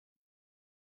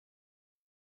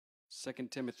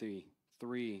2 Timothy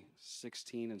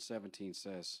 3:16 and 17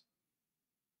 says,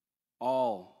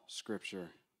 all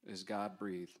Scripture is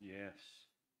God-breathed Yes.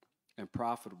 and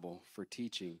profitable for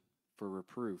teaching, for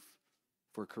reproof,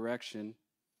 for correction,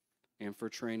 and for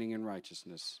training in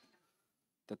righteousness,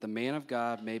 that the man of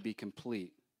God may be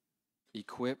complete,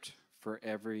 equipped for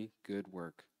every good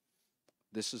work.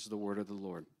 This is the word of the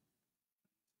Lord.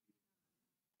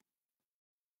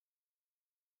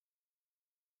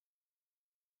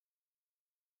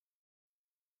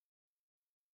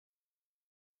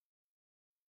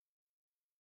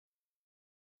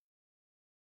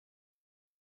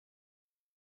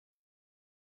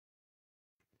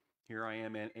 Here I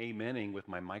am amening with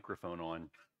my microphone on.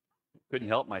 Couldn't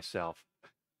help myself.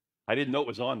 I didn't know it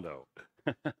was on, though.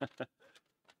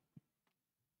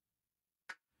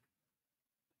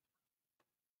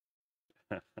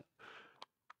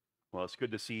 Well, it's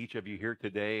good to see each of you here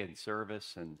today in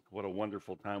service, and what a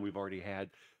wonderful time we've already had.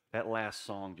 That last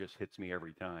song just hits me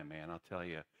every time, man. I'll tell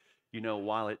you. You know,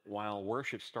 while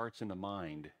worship starts in the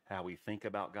mind, how we think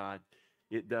about God,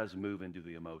 it does move into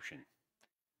the emotion.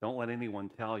 Don't let anyone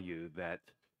tell you that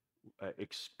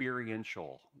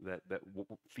experiential,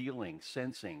 feeling,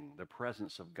 sensing the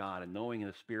presence of God and knowing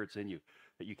the Spirit's in you,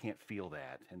 that you can't feel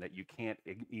that and that you can't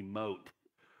emote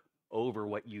over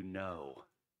what you know.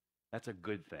 That's a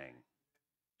good thing.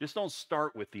 Just don't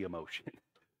start with the emotion.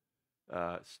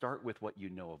 Start with what you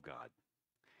know of God.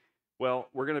 Well,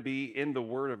 we're going to be in the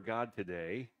Word of God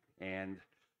today. And,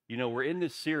 you know, we're in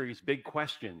this series, Big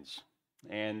Questions.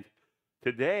 And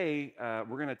today,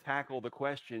 we're going to tackle the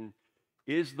question,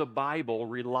 is the Bible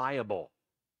reliable?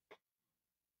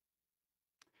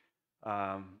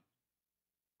 I'm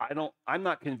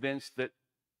not convinced that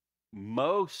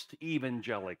most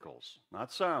evangelicals,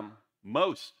 not some,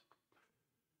 most,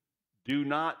 do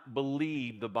not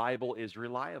believe the Bible is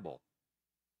reliable.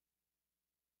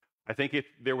 I think if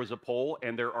there was a poll,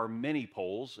 and there are many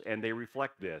polls, and they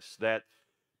reflect this, that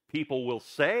people will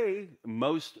say,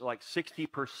 most, like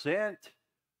 60%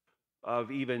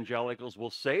 of evangelicals will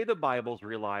say the Bible's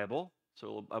reliable,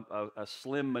 so a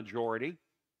slim majority.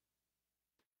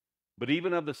 But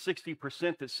even of the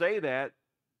 60% that say that,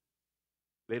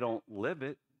 they don't live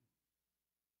it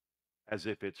as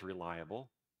if it's reliable.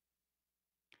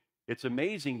 It's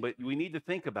amazing, but we need to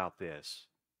think about this.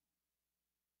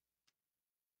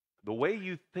 The way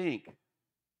you think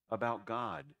about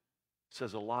God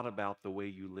says a lot about the way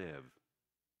you live.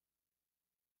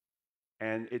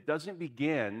 And it doesn't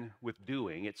begin with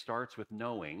doing, it starts with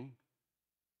knowing.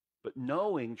 But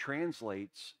knowing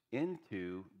translates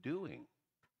into doing.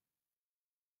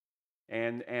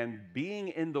 And being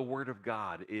in the Word of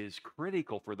God is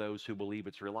critical for those who believe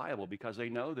it's reliable, because they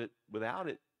know that without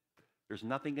it, there's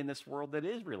nothing in this world that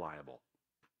is reliable.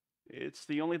 It's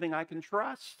the only thing I can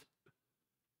trust.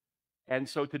 And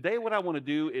so today what I want to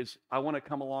do is I want to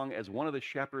come along as one of the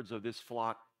shepherds of this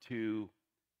flock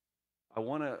I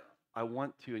want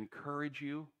to encourage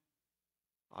you.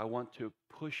 I want to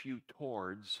push you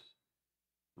towards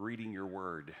reading your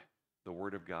Word, the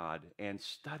Word of God, and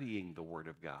studying the Word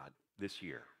of God this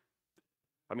year.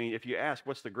 I mean, if you ask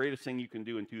what's the greatest thing you can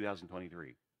do in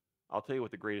 2023, I'll tell you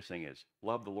what the greatest thing is.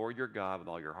 Love the Lord your God with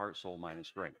all your heart, soul, mind, and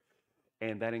strength.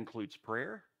 And that includes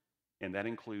prayer, and that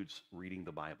includes reading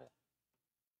the Bible.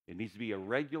 It needs to be a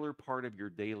regular part of your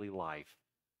daily life,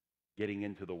 getting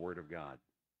into the Word of God.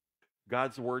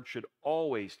 God's Word should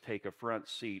always take a front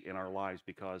seat in our lives,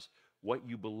 because what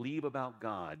you believe about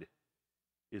God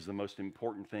is the most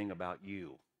important thing about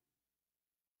you.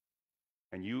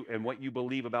 And what you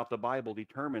believe about the Bible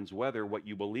determines whether what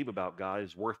you believe about God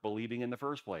is worth believing in the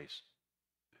first place.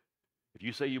 If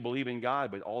you say you believe in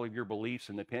God, but all of your beliefs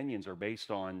and opinions are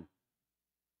based on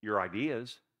your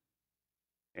ideas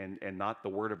and not the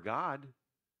Word of God,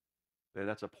 then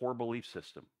that's a poor belief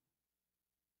system.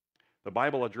 The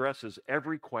Bible addresses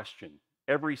every question,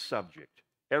 every subject,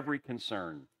 every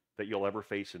concern that you'll ever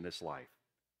face in this life.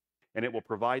 And it will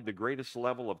provide the greatest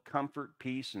level of comfort,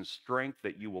 peace, and strength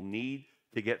that you will need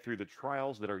to get through the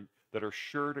trials that are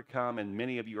sure to come, and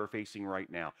many of you are facing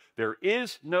right now. There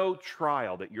is no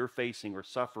trial that you're facing or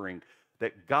suffering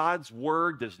that God's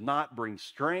Word does not bring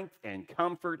strength and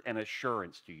comfort and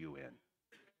assurance to you in.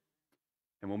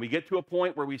 And when we get to a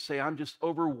point where we say, I'm just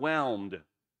overwhelmed,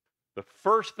 the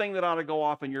first thing that ought to go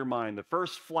off in your mind, the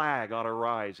first flag ought to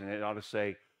rise, and it ought to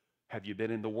say, have you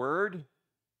been in the Word?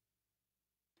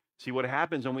 See, what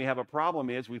happens when we have a problem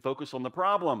is we focus on the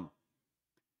problem.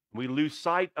 We lose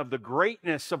sight of the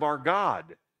greatness of our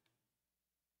God.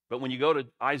 But when you go to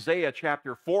Isaiah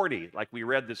chapter 40, like we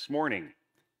read this morning,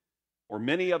 or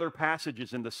many other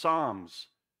passages in the Psalms,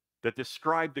 that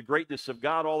describe the greatness of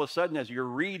God, all of a sudden, as you're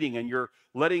reading and you're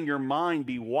letting your mind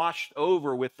be washed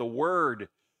over with the Word,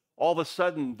 all of a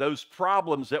sudden, those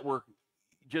problems that were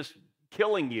just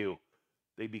killing you,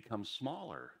 they become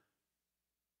smaller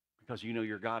because you know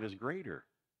your God is greater.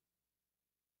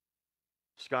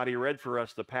 Scotty read for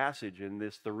us the passage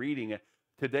in the reading.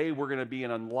 Today, we're going to be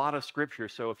in a lot of Scripture,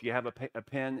 so if you have a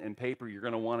pen and paper, you're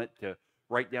going to want it to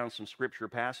write down some Scripture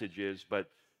passages, but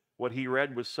what he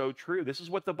read was so true. This is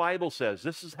what the Bible says.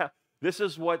 This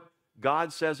is what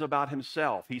God says about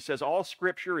himself. He says, all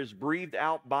Scripture is breathed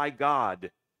out by God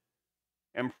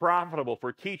and profitable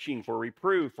for teaching, for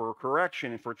reproof, for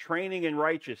correction, and for training in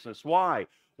righteousness. Why?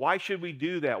 Why should we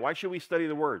do that? Why should we study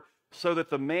the Word? So that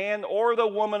the man or the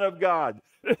woman of God,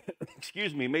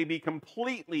 excuse me, may be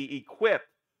completely equipped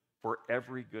for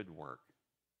every good work.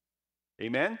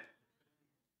 Amen?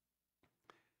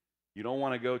 You don't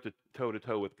want to go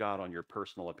toe-to-toe with God on your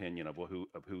personal opinion of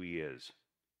who he is,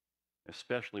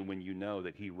 especially when you know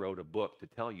that he wrote a book to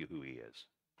tell you who he is.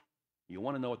 You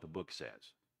want to know what the book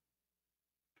says.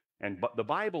 But the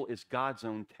Bible is God's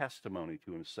own testimony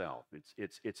to himself.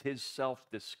 It's his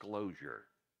self-disclosure.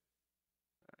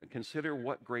 Consider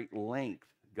what great length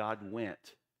God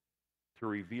went to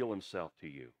reveal himself to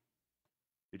you.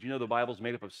 Did you know the Bible's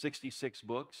made up of 66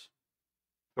 books?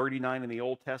 39 in the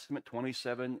Old Testament,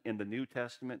 27 in the New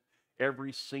Testament.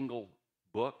 Every single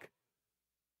book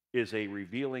has a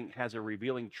revealing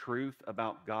truth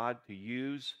about God to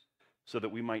use so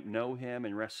that we might know him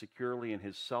and rest securely in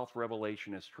his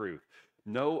self-revelation as truth.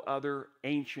 No other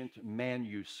ancient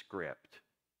manuscript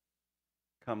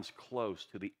comes close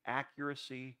to the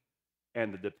accuracy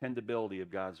and the dependability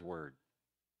of God's word.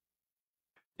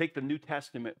 Take the New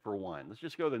Testament for one. Let's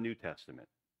just go to the New Testament.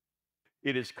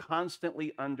 It is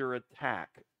constantly under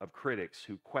attack of critics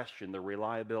who question the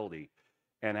reliability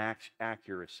and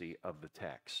accuracy of the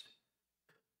text.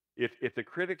 If the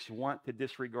critics want to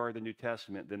disregard the New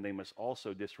Testament, then they must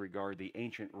also disregard the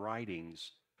ancient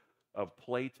writings of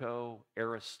Plato,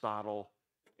 Aristotle,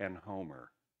 and Homer.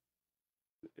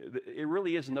 It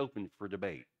really isn't open for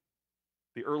debate.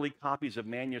 The early copies of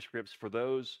manuscripts for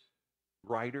those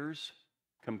writers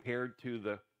compared to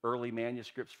the early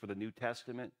manuscripts for the New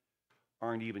Testament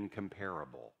aren't even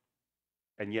comparable.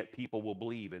 And yet people will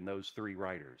believe in those three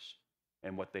writers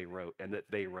and what they wrote, and that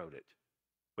they wrote it.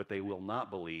 But they will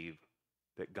not believe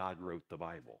that God wrote the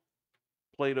Bible.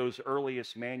 Plato's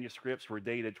earliest manuscripts were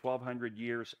dated 1,200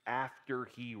 years after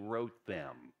he wrote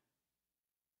them.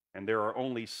 And there are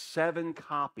only 7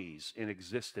 copies in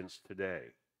existence today.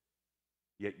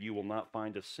 Yet you will not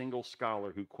find a single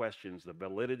scholar who questions the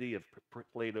validity of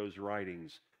Plato's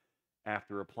writings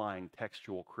after applying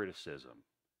textual criticism.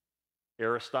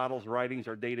 Aristotle's writings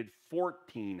are dated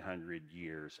 1,400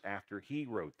 years after he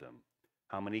wrote them.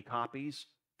 How many copies?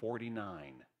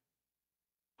 49.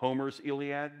 Homer's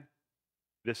Iliad,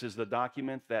 this is the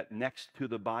document that next to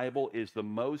the Bible is the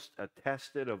most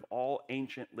attested of all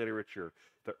ancient literature.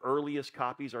 The earliest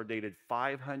copies are dated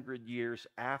 500 years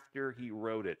after he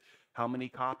wrote it. How many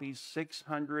copies?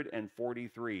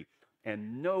 643.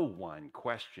 And no one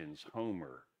questions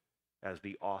Homer as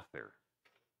the author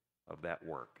of that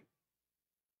work.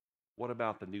 What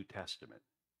about the New Testament?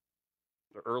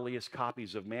 The earliest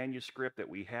copies of manuscript that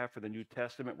we have for the New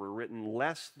Testament were written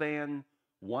less than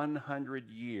 100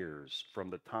 years from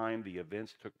the time the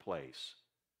events took place.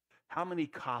 How many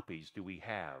copies do we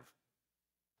have?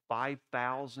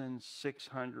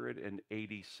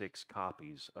 5,686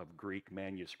 copies of Greek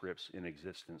manuscripts in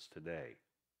existence today.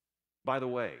 By the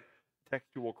way,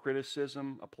 textual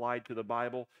criticism applied to the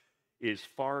Bible is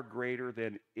far greater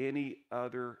than any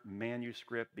other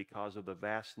manuscript because of the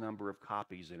vast number of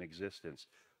copies in existence.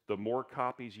 The more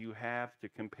copies you have to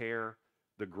compare,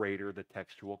 the greater the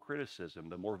textual criticism,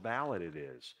 the more valid it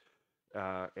is,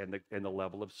 and the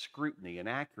level of scrutiny and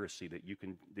accuracy that you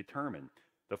can determine.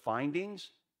 The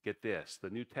findings, get this, the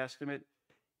New Testament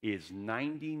is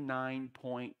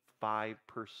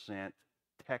 99.5%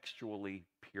 textually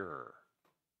pure.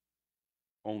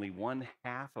 Only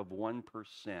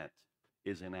 0.5%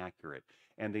 is inaccurate.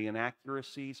 And the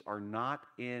inaccuracies are not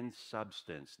in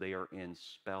substance, they are in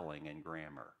spelling and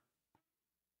grammar.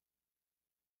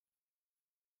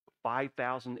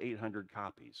 5,800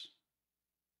 copies.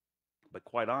 But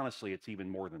quite honestly, it's even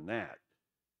more than that.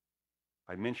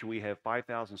 I mentioned we have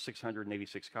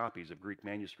 5,686 copies of Greek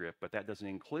manuscript, but that doesn't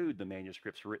include the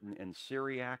manuscripts written in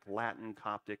Syriac, Latin,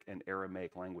 Coptic, and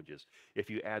Aramaic languages.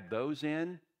 If you add those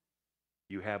in,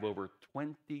 you have over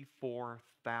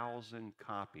 24,000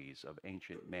 copies of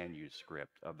ancient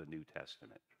manuscript of the New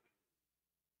Testament.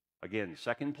 Again,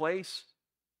 second place,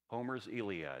 Homer's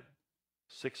Iliad,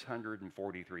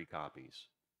 643 copies.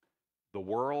 The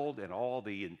world and all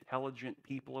the intelligent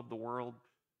people of the world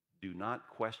do not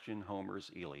question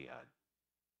Homer's Iliad,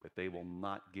 but they will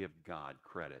not give God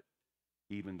credit,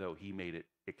 even though he made it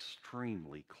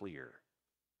extremely clear.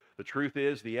 The truth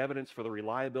is, the evidence for the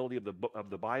reliability of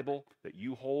the Bible that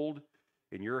you hold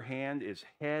in your hand is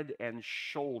head and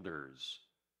shoulders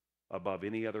above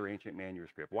any other ancient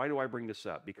manuscript. Why do I bring this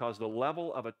up? Because the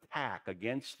level of attack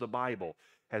against the Bible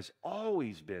has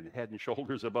always been head and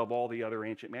shoulders above all the other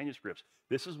ancient manuscripts.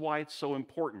 This is why it's so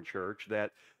important, church,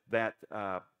 that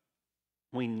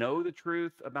we know the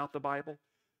truth about the Bible,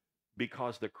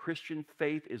 because the Christian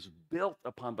faith is built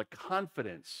upon the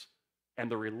confidence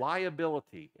and the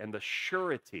reliability and the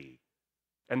surety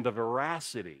and the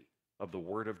veracity of the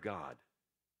Word of God.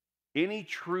 Any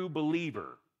true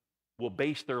believer will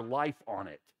base their life on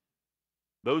it.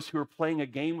 Those who are playing a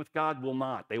game with God will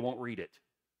not. They won't read it.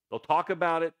 They'll talk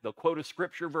about it, they'll quote a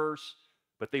scripture verse,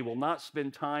 but they will not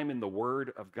spend time in the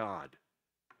Word of God.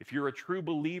 If you're a true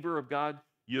believer of God,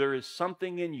 there is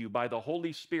something in you by the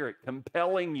Holy Spirit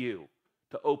compelling you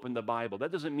to open the Bible.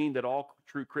 That doesn't mean that all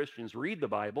true Christians read the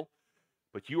Bible,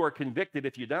 but you are convicted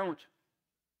if you don't.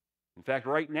 In fact,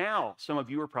 right now, some of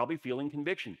you are probably feeling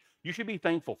conviction. You should be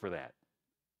thankful for that,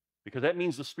 because that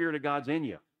means the Spirit of God's in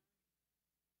you.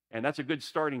 And that's a good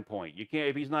starting point. You can't,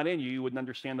 if he's not in you, you wouldn't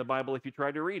understand the Bible if you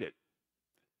tried to read it.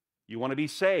 You want to be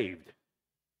saved.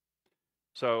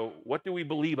 So, what do we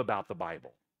believe about the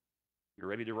Bible? You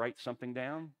ready to write something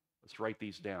down? Let's write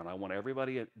these down. I want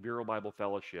everybody at Vero Bible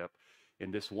Fellowship,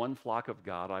 in this one flock of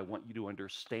God, I want you to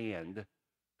understand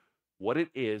what it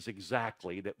is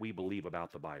exactly that we believe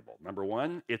about the Bible. Number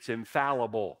one, it's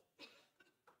infallible.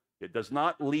 It does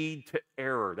not lead to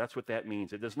error. That's what that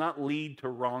means. It does not lead to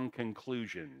wrong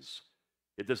conclusions.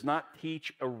 It does not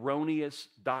teach erroneous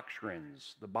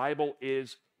doctrines. The Bible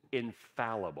is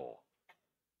infallible.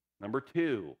 Number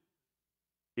two,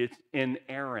 it's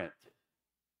inerrant.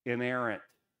 Inerrant.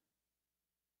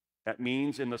 That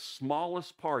means in the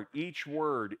smallest part, each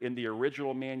word in the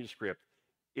original manuscript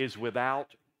is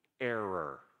without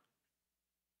error.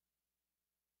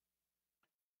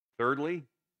 Thirdly,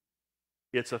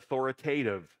 it's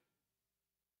authoritative.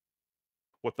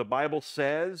 What the Bible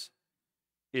says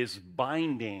is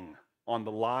binding on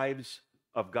the lives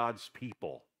of God's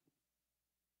people.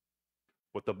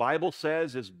 What the Bible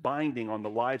says is binding on the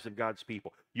lives of God's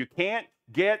people. You can't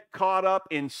get caught up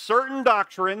in certain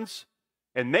doctrines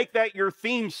and make that your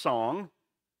theme song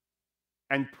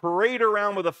and parade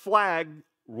around with a flag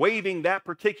waving that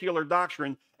particular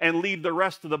doctrine and leave the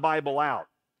rest of the Bible out.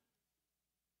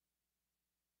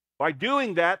 By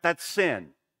doing that, that's sin.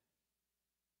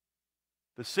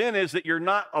 The sin is that you're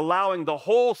not allowing the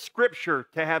whole Scripture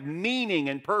to have meaning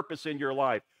and purpose in your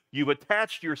life. You've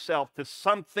attached yourself to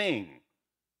something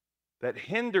that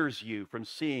hinders you from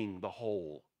seeing the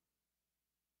whole.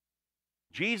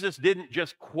 Jesus didn't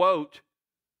just quote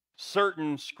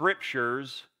certain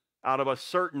scriptures out of a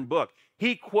certain book.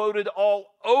 He quoted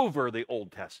all over the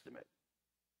Old Testament.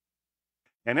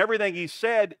 And everything he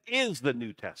said is the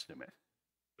New Testament.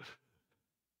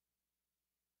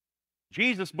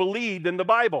 Jesus believed in the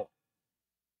Bible.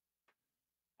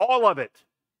 All of it.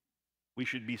 We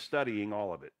should be studying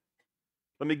all of it.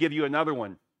 Let me give you another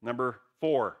one. Number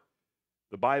 4.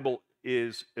 The Bible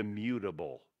is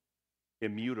immutable.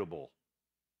 Immutable.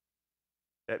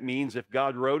 That means if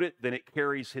God wrote it, then it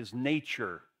carries his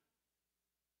nature.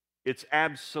 It's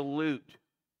absolute.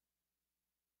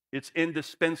 It's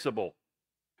indispensable.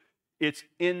 It's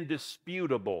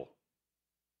indisputable.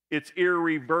 It's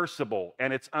irreversible,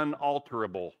 and it's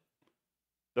unalterable.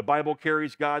 The Bible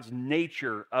carries God's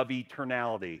nature of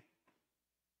eternality.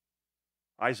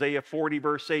 Isaiah 40,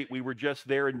 verse 8, we were just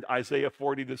there in Isaiah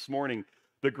 40 this morning.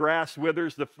 The grass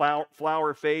withers, the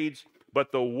flower fades,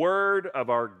 but the word of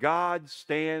our God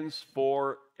stands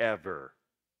forever.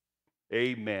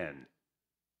 Amen.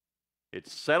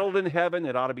 It's settled in heaven.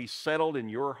 It ought to be settled in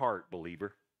your heart,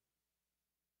 believer.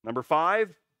 Number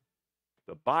 5,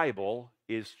 the Bible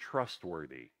is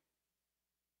trustworthy.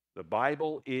 The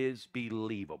Bible is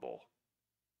believable.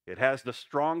 It has the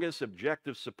strongest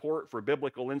objective support for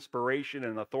biblical inspiration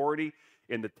and authority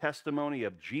in the testimony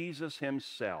of Jesus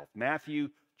himself. Matthew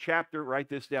chapter, write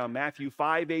this down, Matthew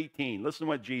 5:18. Listen to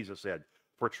what Jesus said.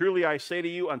 For truly I say to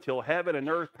you, until heaven and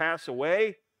earth pass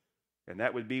away, and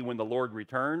that would be when the Lord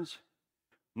returns,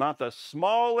 not the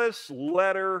smallest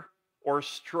letter or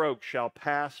stroke shall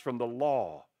pass from the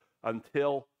law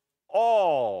until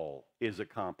all is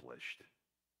accomplished.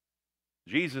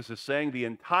 Jesus is saying the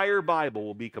entire Bible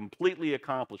will be completely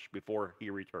accomplished before he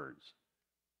returns.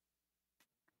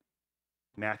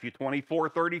 Matthew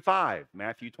 24:35.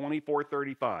 Matthew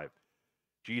 24:35.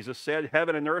 Jesus said,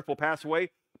 heaven and earth will pass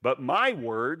away, but my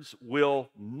words will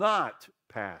not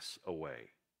pass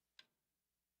away.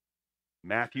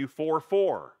 Matthew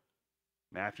 4:4.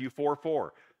 Matthew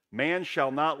 4:4. Man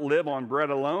shall not live on bread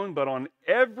alone, but on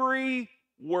every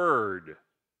word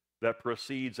that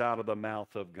proceeds out of the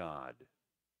mouth of God.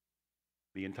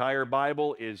 The entire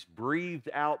Bible is breathed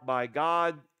out by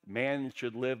God. Man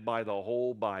should live by the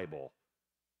whole Bible.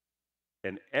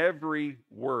 And every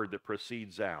word that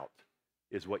proceeds out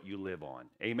is what you live on.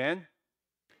 Amen?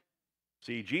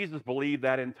 See, Jesus believed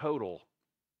that in total.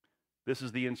 This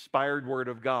is the inspired word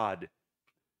of God.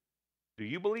 Do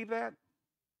you believe that?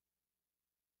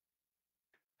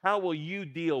 How will you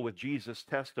deal with Jesus'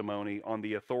 testimony on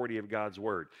the authority of God's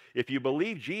word? If you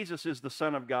believe Jesus is the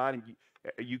Son of God, and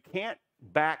you can't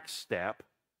backstep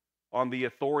on the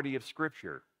authority of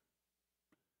Scripture.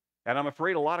 And I'm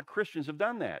afraid a lot of Christians have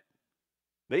done that.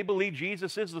 They believe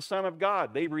Jesus is the Son of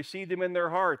God. They've received him in their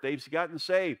heart. They've gotten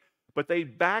saved. But they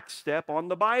backstep on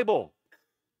the Bible.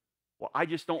 Well, I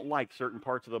just don't like certain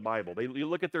parts of the Bible. You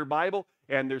look at their Bible,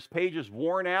 and there's pages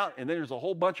worn out, and then there's a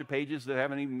whole bunch of pages that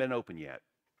haven't even been opened yet.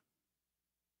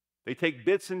 They take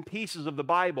bits and pieces of the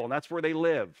Bible, and that's where they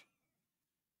live.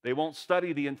 They won't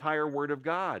study the entire Word of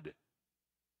God.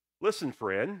 Listen,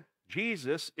 friend,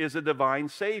 Jesus is a divine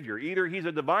Savior. Either he's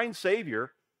a divine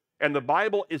Savior and the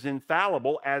Bible is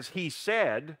infallible, as he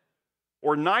said,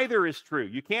 or neither is true.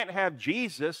 You can't have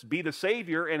Jesus be the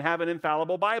Savior and have an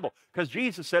infallible Bible, because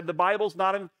Jesus said the Bible's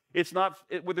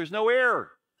there's no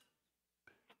error.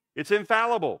 It's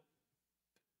infallible.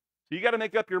 So you got to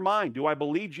make up your mind. Do I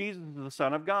believe Jesus is the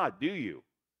Son of God? Do you?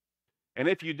 And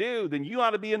if you do, then you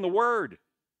ought to be in the Word.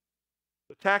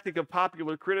 The tactic of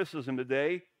popular criticism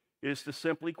today is to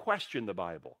simply question the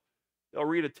Bible. They'll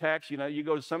read a text. You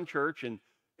go to some church and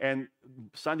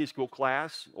Sunday school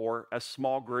class or a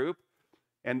small group,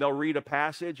 and they'll read a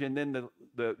passage, and then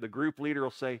the group leader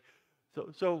will say,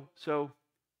 so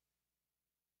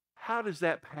how does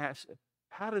that passage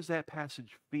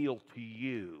feel to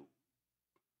you?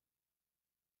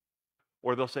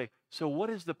 Or they'll say, so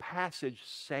what is the passage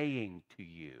saying to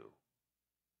you?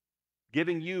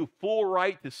 Giving you full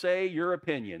right to say your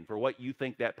opinion for what you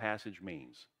think that passage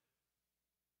means.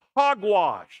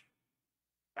 Hogwash.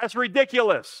 That's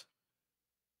ridiculous.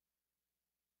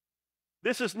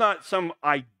 This is not some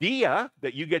idea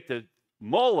that you get to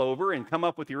mull over and come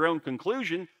up with your own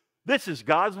conclusion. This is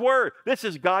God's word. This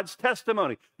is God's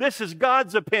testimony. This is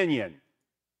God's opinion.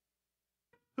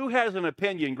 Who has an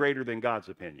opinion greater than God's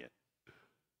opinion?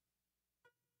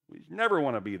 We never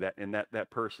want to be that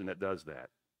person that does that.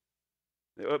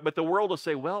 But the world will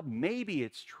say, well, maybe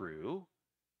it's true.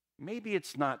 Maybe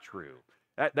it's not true.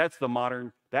 That's the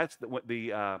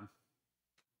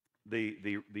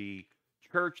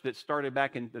church that started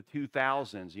back in the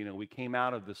 2000s. We came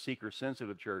out of the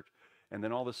seeker-sensitive church, and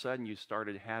then all of a sudden you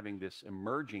started having this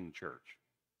emerging church.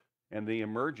 And the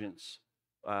emergence,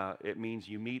 it means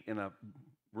you meet in a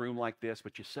room like this,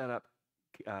 but you set up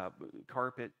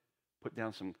carpet,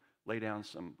 lay down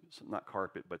some not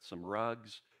carpet, but some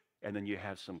rugs, and then you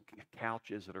have some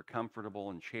couches that are comfortable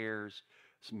and chairs,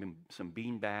 some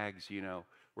bean bags,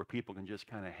 where people can just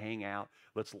kind of hang out.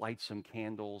 Let's light some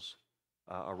candles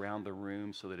around the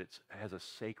room so that it has a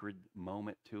sacred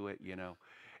moment to it,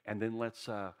 And then let's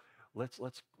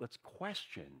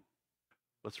question.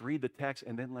 Let's read the text,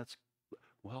 and then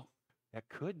that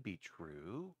could be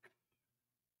true.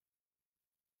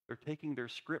 They're taking their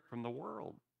script from the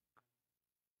world.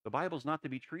 The Bible's not to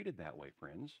be treated that way,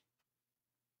 friends.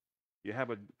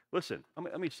 Listen,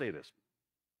 let me say this,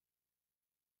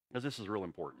 because this is real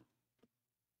important.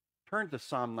 Turn to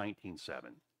Psalm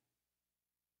 19:7.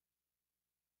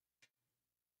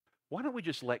 Why don't we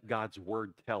just let God's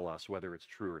word tell us whether it's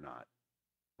true or not,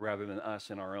 rather than us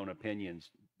in our own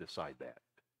opinions decide that?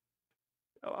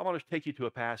 I want to take you to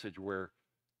a passage where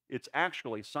it's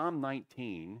actually Psalm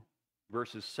 19,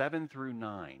 verses 7 through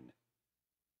 9,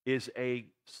 is a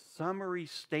summary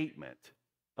statement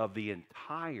of the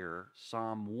entire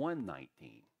Psalm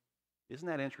 119. Isn't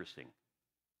that interesting?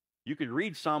 You could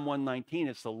read Psalm 119.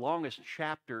 It's the longest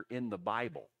chapter in the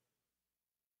Bible.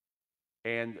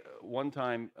 And one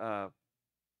time, a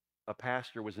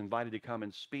pastor was invited to come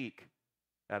and speak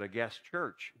at a guest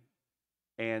church.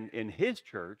 And in his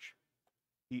church,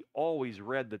 he always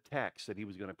read the text that he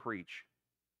was going to preach,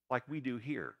 like we do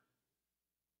here.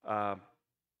 And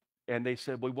they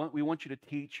said, we want you to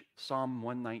teach Psalm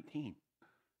 119.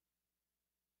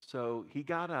 So he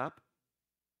got up,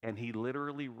 and he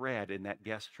literally read in that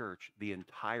guest church the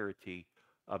entirety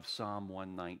of Psalm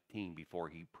 119 before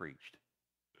he preached.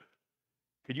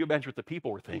 Could you imagine what the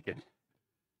people were thinking?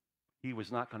 He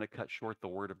was not going to cut short the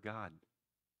word of God.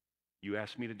 You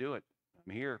asked me to do it.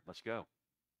 I'm here. Let's go.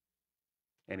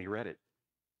 And he read it.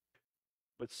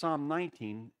 But Psalm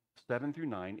 19, 7 through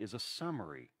 9 is a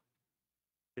summary.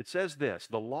 It says this,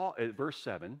 verse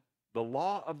 7, the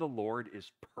law of the Lord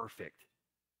is perfect,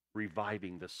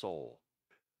 reviving the soul.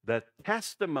 The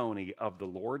testimony of the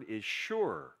Lord is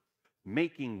sure,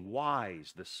 making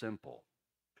wise the simple.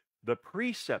 The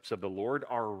precepts of the Lord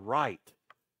are right,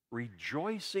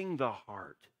 rejoicing the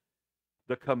heart.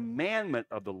 The commandment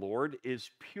of the Lord is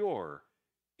pure,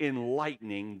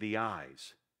 enlightening the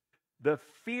eyes. The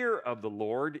fear of the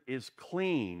Lord is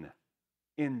clean,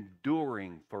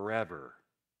 enduring forever.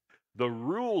 The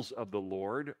rules of the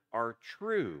Lord are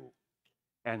true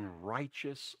and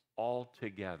righteous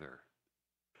altogether.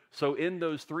 So in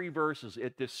those 3 verses,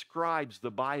 it describes the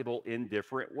Bible in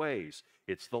different ways.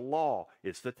 It's the law,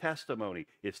 it's the testimony,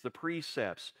 it's the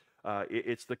precepts,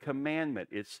 it's the commandment.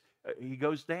 He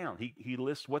goes down. He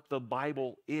lists what the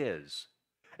Bible is.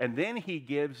 And then he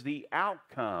gives the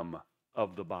outcome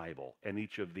of the Bible and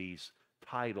each of these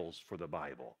titles for the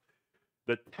Bible.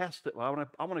 I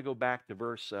want to go back to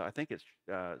verse, I think it's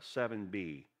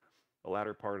 7b, the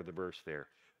latter part of the verse there.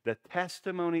 The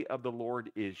testimony of the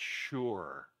Lord is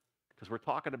sure. Because we're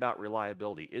talking about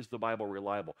reliability. Is the Bible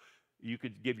reliable? You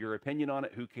could give your opinion on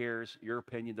it. Who cares? Your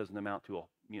opinion doesn't amount to a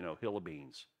hill of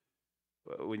beans.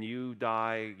 When you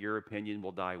die, your opinion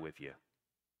will die with you.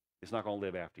 It's not going to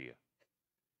live after you.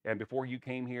 And before you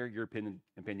came here, your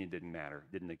opinion didn't matter,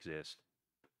 didn't exist.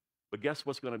 But guess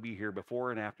what's going to be here before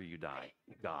and after you die?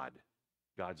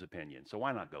 God's opinion. So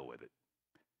why not go with it?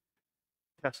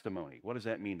 Testimony. What does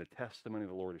that mean? The testimony of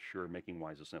the Lord is sure, making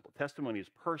wise the simple. Testimony is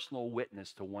personal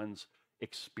witness to one's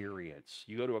experience.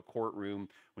 You go to a courtroom,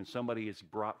 when somebody is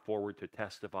brought forward to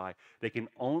testify, they can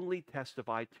only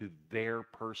testify to their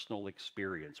personal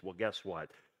experience. Well, guess what?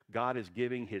 God is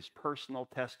giving his personal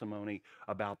testimony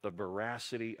about the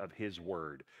veracity of his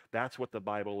word. That's what the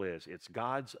Bible is. It's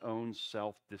God's own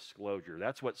self-disclosure.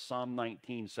 That's what Psalm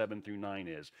 19, 7 through 9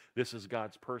 is. This is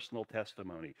God's personal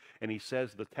testimony. And he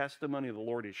says the testimony of the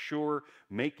Lord is sure,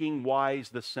 making wise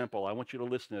the simple. I want you to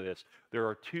listen to this. There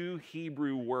are 2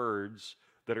 Hebrew words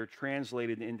that are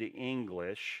translated into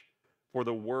English for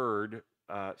the word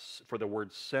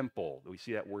simple. We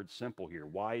see that word simple here,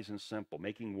 wise and simple,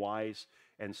 making wise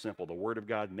and simple. The word of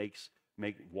God makes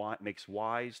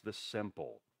wise the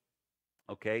simple.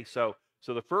 Okay, so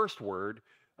the first word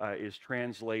is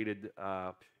translated.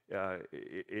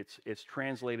 It's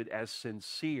translated as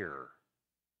sincere.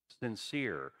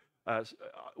 Sincere.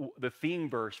 The theme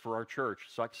verse for our church,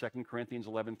 2 Corinthians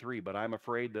 11:3. But I'm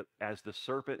afraid that as the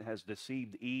serpent has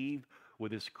deceived Eve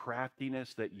with his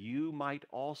craftiness, that you might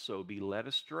also be led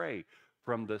astray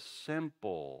from the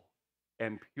simple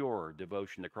and pure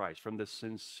devotion to Christ, from the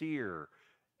sincere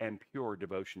and pure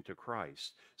devotion to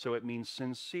Christ. So it means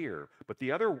sincere. But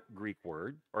the other Greek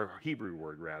word, or Hebrew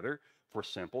word rather, for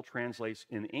simple translates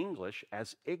in English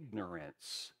as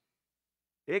ignorance.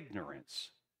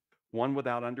 Ignorance. One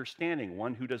without understanding,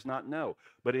 one who does not know.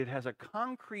 But it has a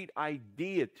concrete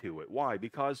idea to it. Why?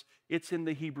 Because it's in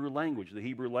the Hebrew language. The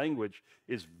Hebrew language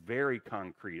is very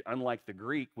concrete, unlike the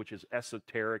Greek, which is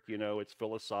esoteric, it's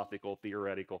philosophical,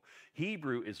 theoretical.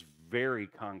 Hebrew is very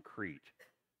concrete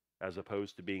as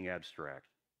opposed to being abstract.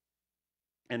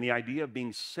 And the idea of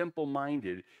being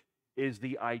simple-minded is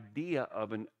the idea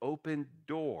of an open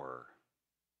door.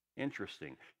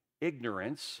 Interesting.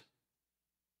 Ignorance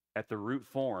at the root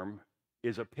form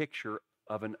is a picture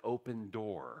of an open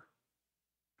door.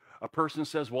 A person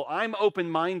says, well, I'm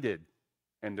open-minded,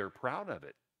 and they're proud of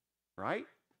it, right?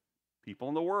 People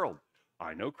in the world.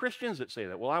 I know Christians that say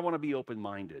that. Well, I want to be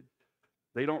open-minded.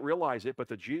 They don't realize it, but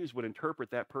the Jews would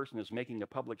interpret that person as making a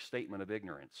public statement of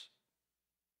ignorance.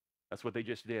 That's what they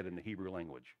just did in the Hebrew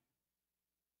language.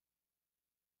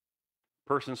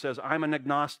 Person says, I'm an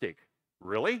agnostic.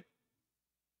 Really?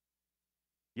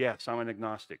 Yes, I'm an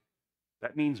agnostic.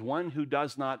 That means one who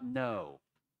does not know.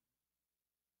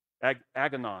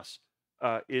 Agonos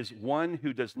is one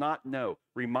who does not know.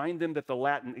 Remind them that the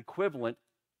Latin equivalent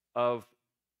of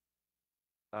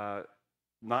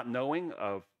not knowing,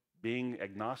 of being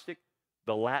agnostic,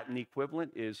 the Latin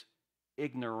equivalent is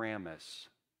ignoramus.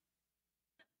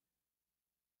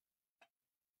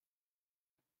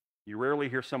 You rarely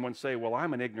hear someone say, well,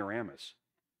 I'm an ignoramus.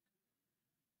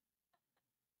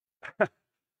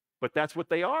 But that's what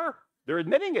they are. They're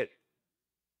admitting it.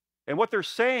 And what they're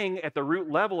saying at the root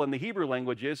level in the Hebrew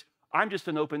language is, I'm just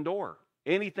an open door.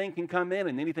 Anything can come in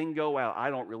and anything can go out.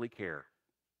 I don't really care.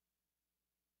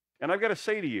 And I've got to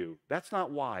say to you, that's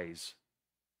not wise.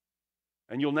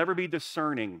 and you'll never be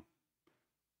discerning,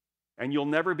 and you'll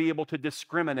never be able to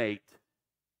discriminate.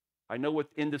 I know with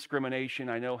indiscrimination,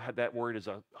 I know how that word is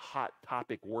a hot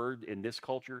topic word in this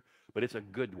culture, but it's a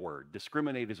good word.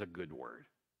 Discriminate is a good word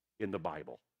in the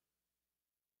Bible.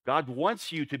 God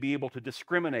wants you to be able to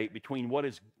discriminate between what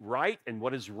is right and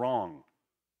what is wrong,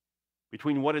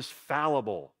 between what is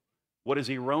fallible, what is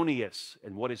erroneous,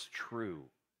 and what is true.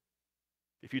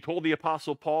 If you told the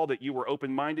Apostle Paul that you were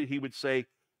open-minded, he would say,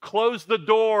 close the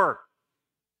door.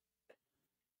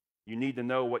 You need to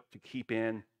know what to keep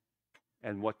in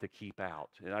and what to keep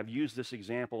out. And I've used this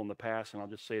example in the past, and I'll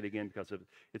just say it again because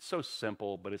it's so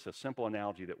simple, but it's a simple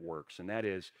analogy that works. And that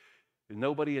is,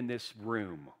 nobody in this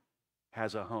room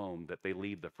has a home that they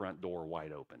leave the front door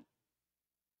wide open.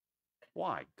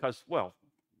 Why? Because, well,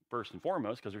 first and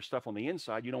foremost, because there's stuff on the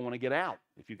inside you don't want to get out.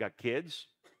 If you've got kids,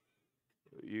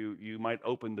 you might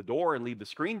open the door and leave the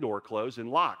screen door closed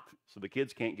and locked so the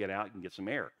kids can't get out and get some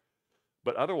air.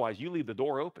 But otherwise, you leave the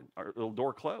door open or the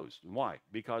door closed. And why?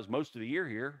 Because most of the year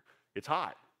here, it's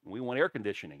hot. We want air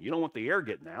conditioning. You don't want the air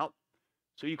getting out,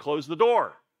 so you close the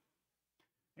door.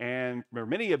 And for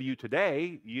many of you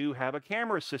today, you have a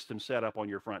camera system set up on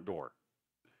your front door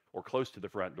or close to the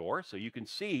front door, so you can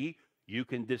see, you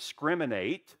can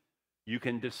discriminate, you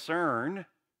can discern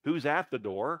who's at the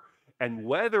door and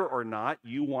whether or not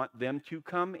you want them to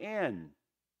come in.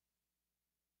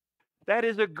 That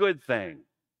is a good thing.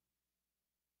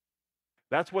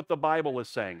 That's what the Bible is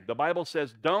saying. The Bible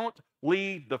says, don't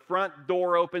leave the front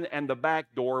door open and the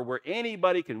back door where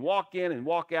anybody can walk in and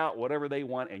walk out whatever they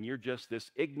want, and you're just this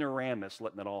ignoramus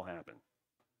letting it all happen.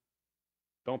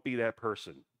 Don't be that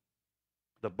person.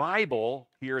 The Bible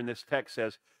here in this text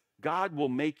says, God will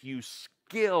make you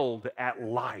skilled at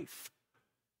life,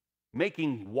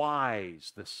 making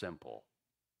wise the simple.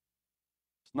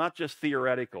 It's not just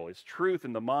theoretical. It's truth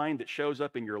in the mind that shows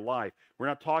up in your life. We're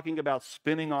not talking about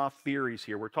spinning off theories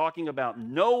here. We're talking about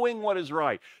knowing what is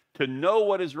right. To know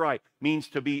what is right means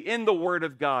to be in the Word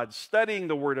of God, studying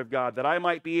the Word of God, that I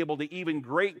might be able to even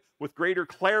with greater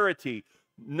clarity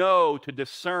know, to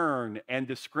discern and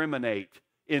discriminate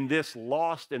in this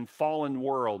lost and fallen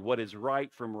world what is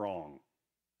right from wrong,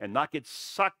 and not get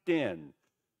sucked in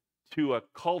to a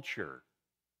culture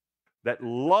that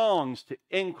longs to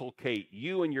inculcate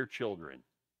you and your children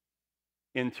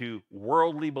into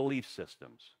worldly belief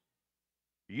systems.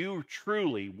 You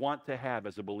truly want to have,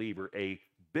 as a believer, a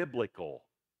biblical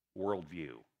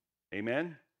worldview.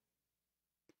 Amen?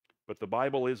 But the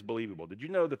Bible is believable. Did you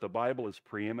know that the Bible is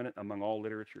preeminent among all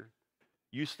literature?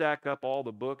 You stack up all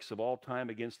the books of all time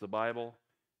against the Bible,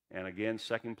 and again,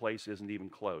 second place isn't even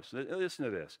close. Listen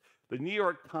to this. The New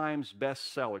York Times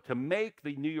bestseller, to make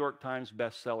the New York Times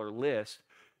bestseller list,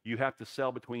 you have to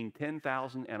sell between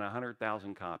 10,000 and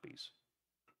 100,000 copies.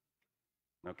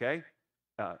 Okay?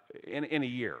 In a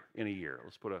year. In a year.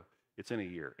 It's in a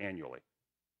year, annually.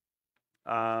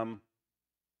 How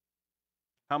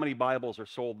many Bibles are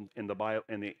sold in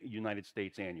the United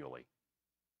States annually?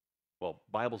 Well,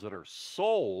 Bibles that are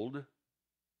sold,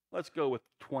 let's go with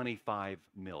 25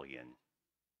 million.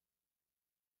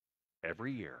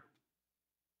 Every year.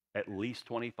 At least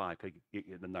 25,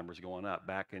 the number's going up.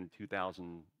 Back in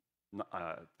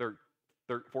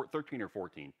 2013 or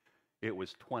 14, it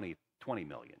was 20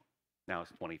 million. Now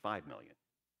it's 25 million.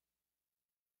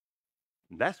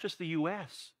 And that's just the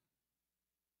U.S.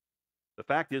 The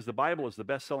fact is, the Bible is the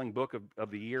best-selling book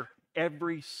of the year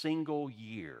every single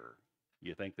year.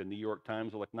 You think the New York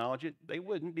Times will acknowledge it? They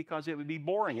wouldn't, because it would be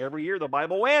boring. Every year the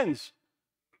Bible wins.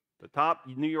 The top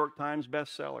New York Times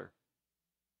bestseller.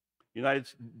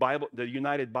 The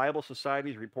United Bible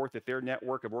Societies report that their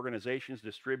network of organizations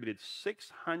distributed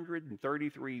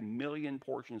 633 million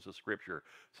portions of Scripture.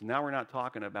 So now we're not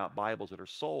talking about Bibles that are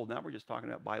sold. Now we're just talking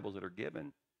about Bibles that are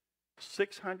given.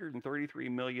 633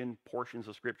 million portions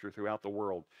of Scripture throughout the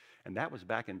world. And that was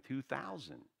back in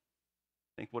 2000.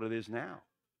 Think what it is now.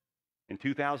 In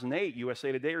 2008,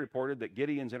 USA Today reported that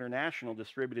Gideon's International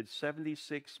distributed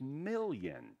 76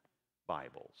 million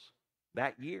Bibles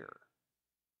that year.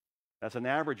 That's an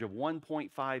average of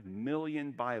 1.5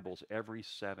 million Bibles every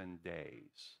 7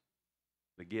 days.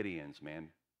 The Gideons, man,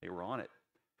 they were on it.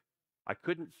 I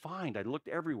looked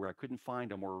everywhere. I couldn't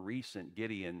find a more recent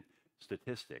Gideon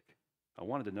statistic. I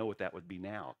wanted to know what that would be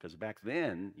now, because back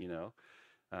then,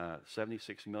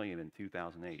 76 million in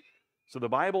 2008. So the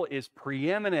Bible is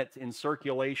preeminent in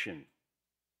circulation.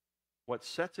 What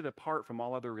sets it apart from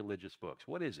all other religious books?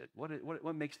 What is it?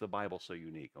 What makes the Bible so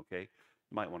unique? Okay,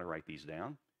 you might want to write these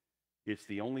down. It's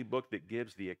the only book that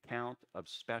gives the account of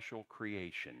special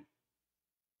creation.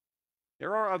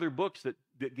 There are other books that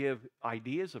give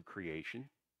ideas of creation,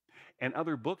 And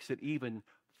other books that even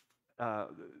uh,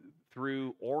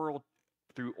 through oral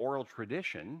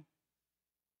tradition,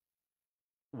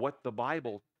 what the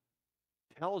Bible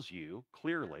tells you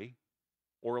clearly,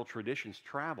 oral traditions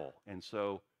travel. And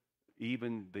so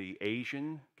even the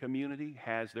Asian community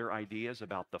has their ideas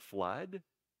about the flood,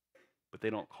 but they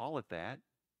don't call it that.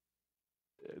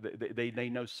 They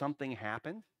know something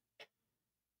happened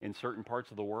in certain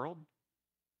parts of the world,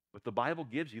 but the Bible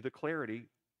gives you the clarity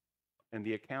and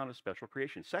the account of special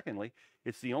creation. Secondly,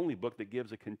 it's the only book that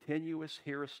gives a continuous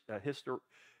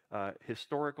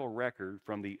historical record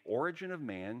from the origin of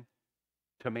man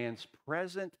to man's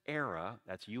present era,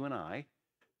 that's you and I,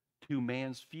 to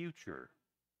man's future.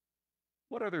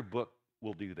 What other book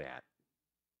will do that?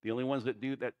 The only ones that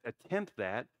do that attempt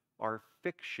that are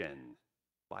fiction.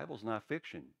 Bible's not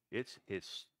fiction. It's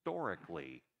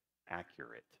historically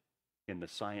accurate in the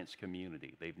science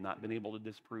community. They've not been able to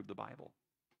disprove the Bible.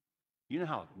 You know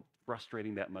how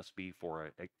frustrating that must be for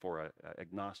a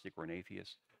agnostic or an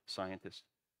atheist scientist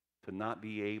to not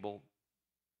be able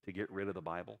to get rid of the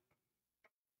Bible?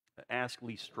 Ask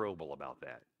Lee Strobel about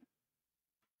that.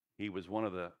 He was one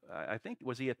of the, I think,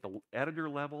 was he at the editor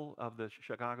level of the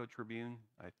Chicago Tribune?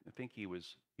 I think he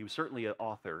was certainly an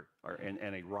author and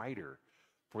a writer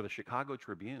for the Chicago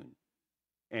Tribune.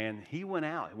 And he went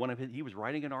out, he was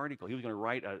writing an article. He was going to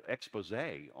write an expose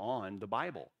on the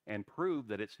Bible and prove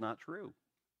that it's not true.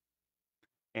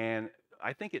 And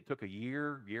I think it took a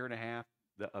year and a half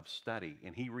of study,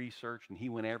 and he researched and he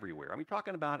went everywhere. I mean,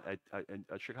 talking about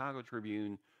a Chicago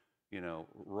Tribune,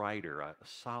 writer, a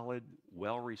solid,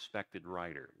 well-respected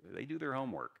writer. They do their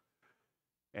homework.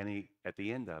 And at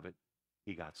the end of it,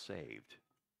 he got saved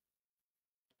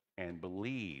and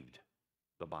believed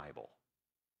the Bible.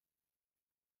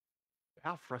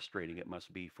 How frustrating it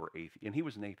must be for atheists. And he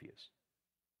was an atheist.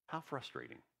 How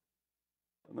frustrating.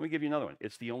 Let me give you another one.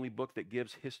 It's the only book that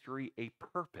gives history a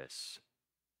purpose,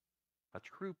 a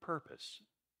true purpose.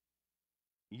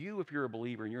 You, if you're a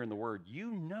believer and you're in the Word,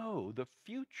 you know the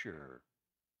future.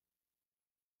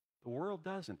 The world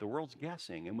doesn't. The world's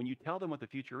guessing. And when you tell them what the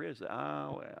future is,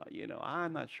 oh, well,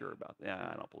 I'm not sure about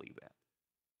that. I don't believe that.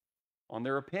 On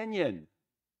their opinion.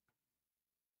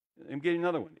 I'm getting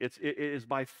another one. It is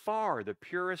by far the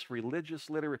purest religious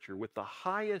literature with the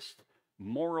highest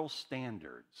moral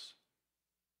standards.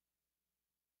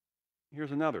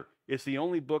 Here's another. It's the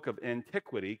only book of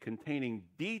antiquity containing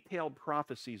detailed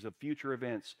prophecies of future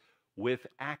events with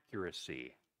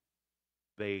accuracy.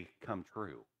 They come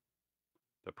true.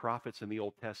 The prophets in the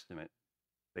Old Testament,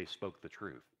 they spoke the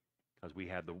truth because we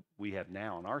have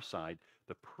now on our side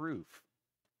the proof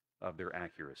of their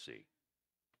accuracy.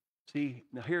 See,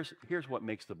 now here's what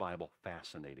makes the Bible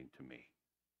fascinating to me.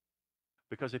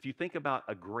 Because if you think about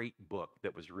a great book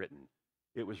that was written,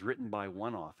 it was written by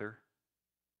one author,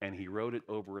 and he wrote it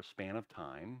over a span of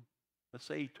time. Let's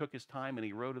say he took his time and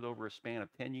he wrote it over a span of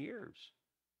 10 years.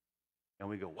 And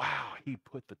we go, wow, he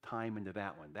put the time into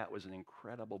that one. That was an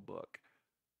incredible book.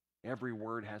 Every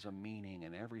word has a meaning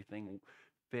and everything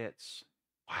fits.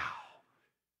 Wow.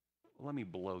 Let me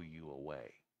blow you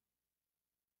away.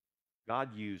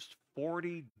 God used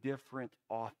 40 different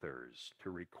authors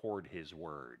to record his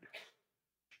word.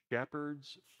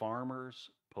 Shepherds,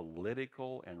 farmers,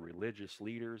 political and religious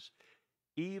leaders,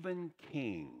 even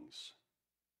kings.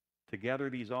 Together,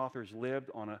 these authors lived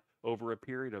over a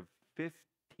period of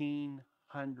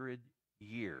 1,500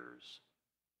 years.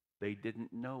 They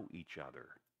didn't know each other.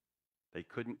 They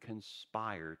couldn't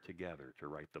conspire together to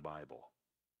write the Bible.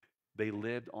 They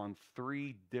lived on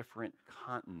 3 different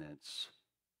continents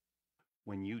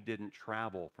when you didn't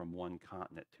travel from one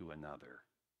continent to another.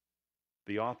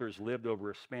 The authors lived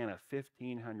over a span of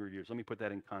 1,500 years. Let me put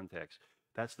that in context.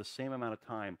 That's the same amount of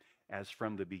time as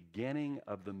from the beginning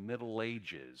of the Middle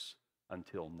Ages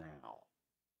until now.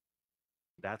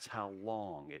 That's how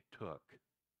long it took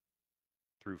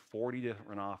through 40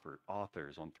 different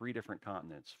authors on 3 different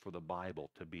continents for the Bible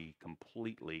to be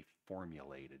completely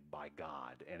formulated by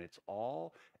God. And it's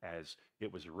all, as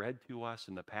it was read to us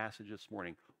in the passage this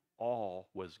morning, all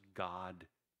was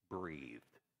God-breathed.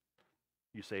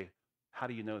 You say, how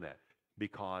do you know that?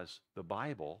 Because the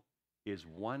Bible is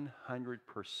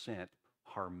 100%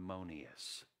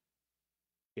 harmonious.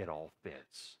 It all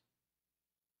fits.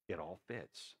 It all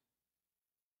fits.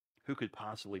 Who could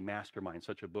possibly mastermind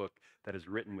such a book that is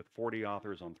written with 40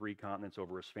 authors on 3 continents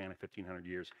over a span of 1,500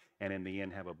 years, and in the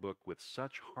end have a book with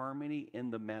such harmony in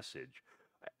the message,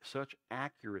 such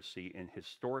accuracy in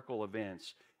historical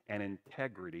events, and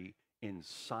integrity in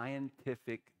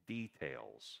scientific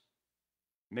details?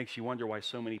 It makes you wonder why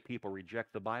so many people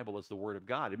reject the Bible as the Word of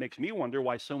God. It makes me wonder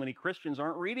why so many Christians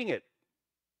aren't reading it.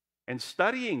 and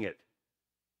studying it.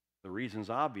 The reason's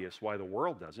obvious why the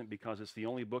world doesn't, because it's the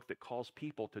only book that calls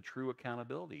people to true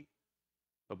accountability.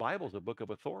 The Bible's a book of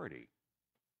authority.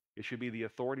 It should be the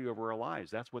authority over our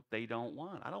lives. That's what they don't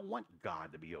want. I don't want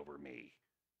God to be over me.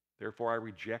 Therefore, I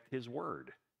reject his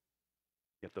word.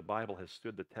 Yet the Bible has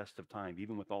stood the test of time,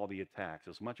 even with all the attacks.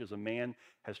 As much as a man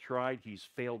has tried, he's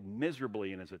failed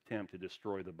miserably in his attempt to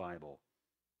destroy the Bible.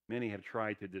 Many have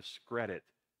tried to discredit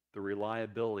the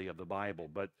reliability of the Bible,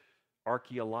 but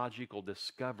archaeological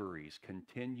discoveries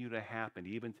continue to happen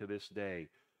even to this day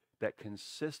that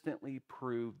consistently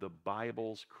prove the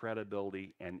Bible's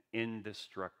credibility and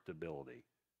indestructibility.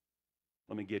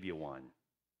 Let me give you one.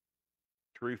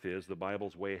 Truth is, the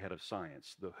Bible's way ahead of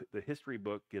science. The history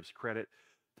book gives credit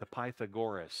to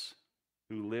Pythagoras,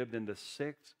 who lived in the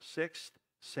 6th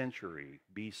century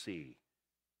BC.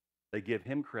 They give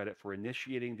him credit for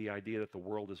initiating the idea that the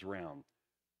world is round.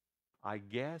 I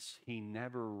guess he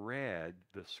never read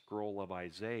the scroll of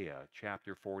Isaiah,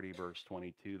 chapter 40, verse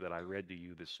 22, that I read to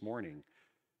you this morning,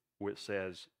 where it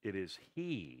says, "It is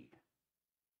he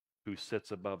who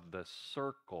sits above the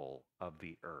circle of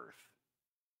the earth."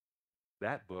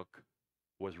 That book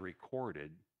was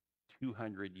recorded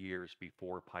 200 years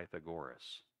before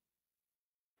Pythagoras.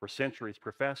 For centuries,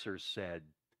 professors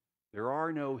said, there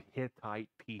are no Hittite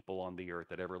people on the earth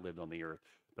that ever lived on the earth.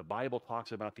 The Bible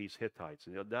talks about these Hittites,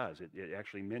 and it does. It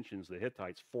actually mentions the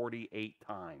Hittites 48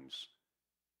 times.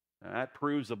 Now, that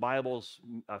proves the Bible's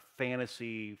a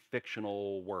fantasy,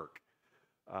 fictional work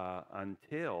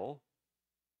until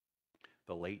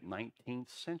the late 19th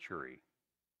century,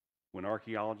 when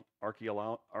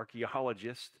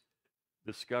archaeologists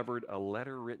discovered a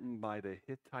letter written by the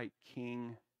Hittite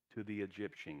king to the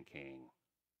Egyptian king.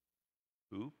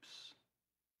 Oops.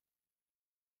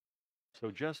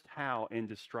 So just how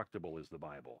indestructible is the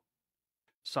Bible?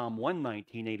 Psalm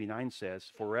 119:89 says,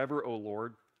 "Forever, O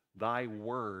Lord, thy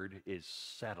word is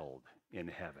settled in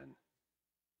heaven."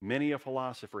 Many a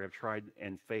philosopher have tried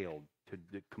and failed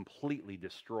to completely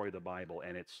destroy the Bible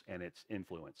and its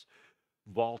influence.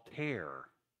 Voltaire,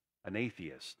 an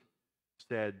atheist,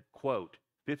 said, quote,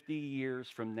 50 years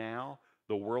from now,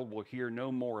 the world will hear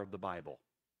no more of the Bible.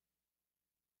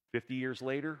 50 years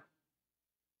later,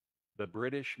 the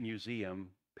British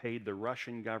Museum paid the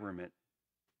Russian government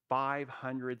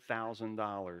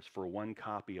 $500,000 for one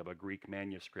copy of a Greek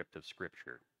manuscript of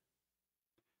Scripture.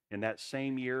 In that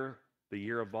same year, the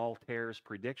year of Voltaire's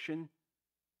prediction,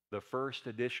 the first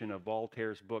edition of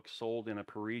Voltaire's book sold in a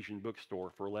Parisian bookstore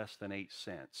for less than 8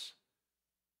 cents.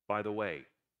 By the way,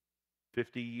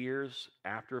 50 years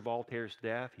after Voltaire's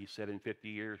death, he said in 50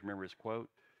 years, remember his quote,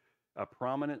 a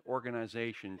prominent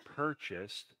organization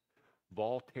purchased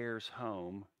Voltaire's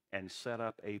home and set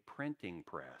up a printing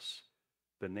press.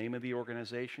 The name of the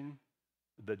organization?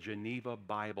 The Geneva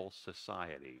Bible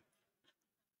Society.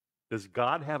 Does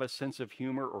God have a sense of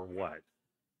humor or what?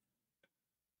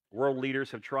 World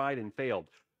leaders have tried and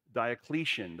failed.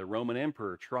 Diocletian, the Roman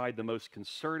emperor, tried the most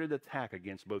concerted attack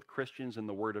against both Christians and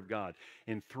the Word of God.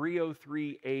 In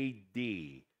 303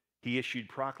 AD, he issued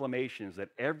proclamations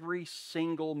that every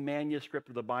single manuscript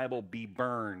of the Bible be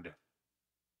burned.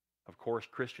 Of course,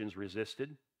 Christians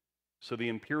resisted. So the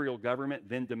imperial government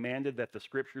then demanded that the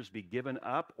scriptures be given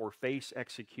up or face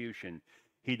execution.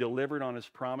 He delivered on his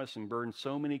promise and burned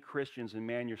so many Christians and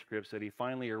manuscripts that he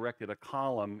finally erected a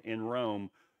column in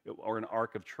Rome, or an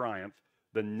Ark of Triumph.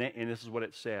 And this is what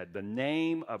it said: the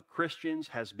name of Christians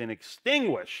has been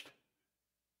extinguished.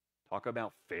 Talk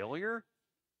about failure.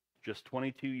 Just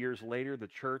 22 years later, the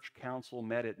church council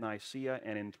met at Nicaea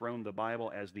and enthroned the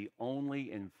Bible as the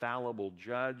only infallible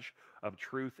judge of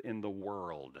truth in the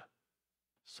world.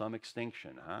 Some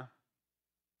extinction, huh?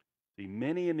 See,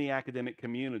 many in the academic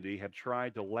community have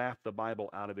tried to laugh the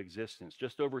Bible out of existence.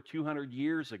 Just over 200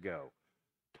 years ago,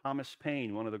 Thomas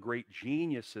Paine, one of the great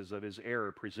geniuses of his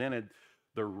era, presented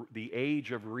the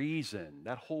Age of Reason.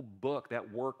 That whole book,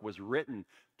 that work was written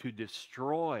to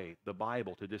destroy the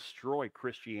Bible, to destroy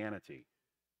Christianity.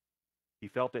 He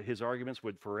felt that his arguments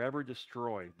would forever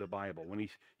destroy the Bible. When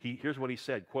here's what he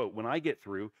said, quote, "When I get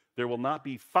through, there will not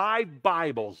be 5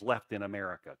 Bibles left in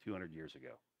America," 200 years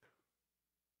ago.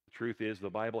 The truth is, the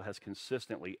Bible has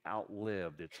consistently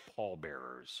outlived its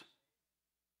pallbearers.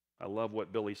 I love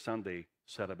what Billy Sunday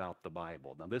said about the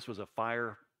Bible. Now, this was a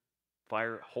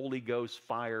Holy Ghost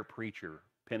fire preacher,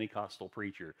 Pentecostal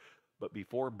preacher. But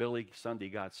before Billy Sunday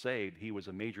got saved, he was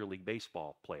a Major League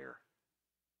Baseball player.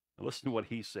 Now listen to what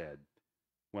he said.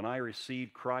 When I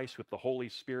received Christ with the Holy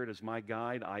Spirit as my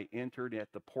guide, I entered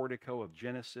at the portico of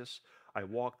Genesis. I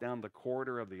walked down the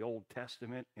corridor of the Old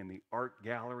Testament. In the art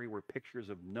gallery were pictures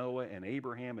of Noah and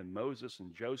Abraham and Moses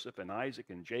and Joseph and Isaac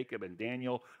and Jacob and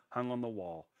Daniel hung on the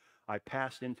wall. I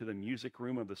passed into the music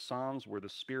room of the Psalms where the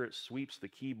Spirit sweeps the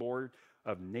keyboard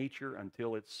of nature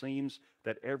until it seems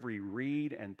that every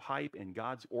reed and pipe in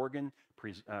God's organ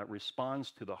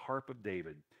responds to the harp of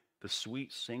David, the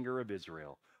sweet singer of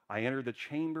Israel. I entered the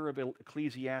chamber of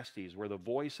Ecclesiastes, where the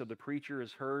voice of the preacher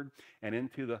is heard, and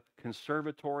into the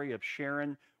conservatory of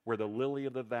Sharon, where the lily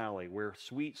of the valley, where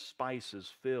sweet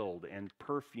spices filled and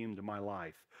perfumed my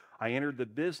life. I entered the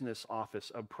business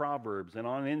office of Proverbs and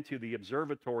on into the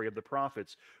observatory of the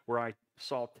prophets, where I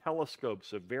saw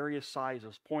telescopes of various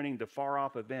sizes pointing to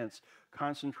far-off events,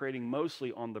 concentrating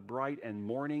mostly on the bright and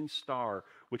morning star,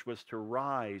 which was to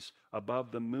rise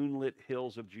above the moonlit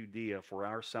hills of Judea for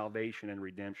our salvation and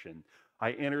redemption.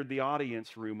 I entered the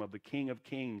audience room of the King of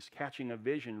Kings, catching a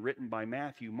vision written by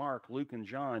Matthew, Mark, Luke, and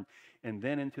John, and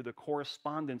then into the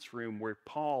correspondence room where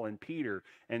Paul and Peter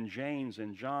and James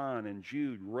and John and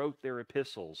Jude wrote their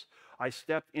epistles. I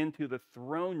stepped into the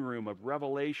throne room of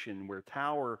Revelation, where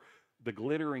tower the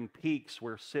glittering peaks,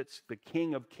 where sits the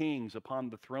King of Kings upon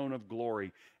the throne of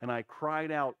glory. And I cried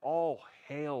out, "All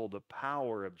hail the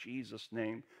power of Jesus'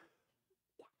 name.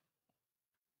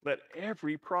 Let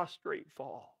every prostrate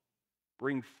fall.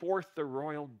 Bring forth the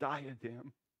royal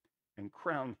diadem and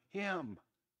crown him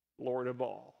Lord of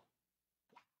all."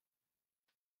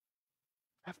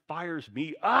 That fires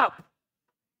me up.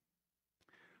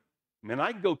 Man,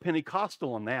 I can go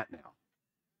Pentecostal on that now.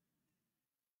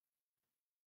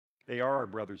 They are our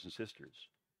brothers and sisters.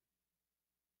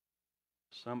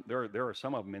 There are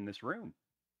some of them in this room.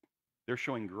 They're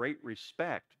showing great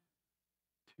respect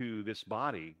to this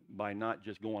body by not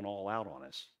just going all out on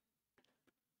us.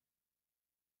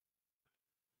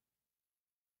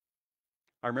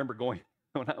 I remember going,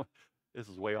 this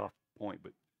is way off point,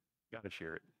 but got to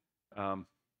share it.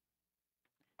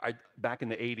 Back in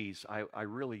the 80s, I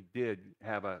really did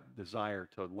have a desire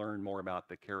to learn more about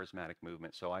the charismatic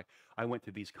movement. So I went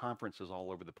to these conferences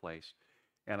all over the place.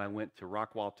 And I went to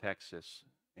Rockwall, Texas,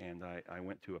 and I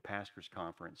went to a pastor's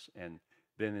conference. And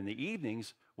then in the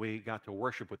evenings, we got to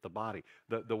worship with the body.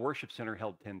 The worship center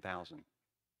held 10,000.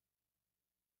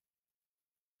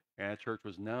 And that church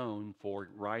was known for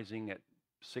rising at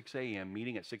 6 a.m.,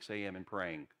 meeting at 6 a.m. and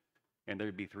praying. And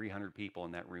there'd be 300 people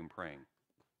in that room praying.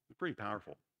 It was pretty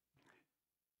powerful.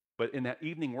 But in that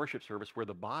evening worship service where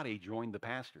the body joined the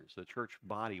pastors, the church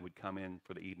body would come in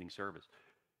for the evening service.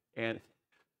 And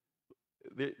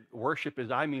the worship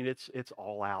is, I mean, it's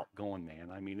all out going,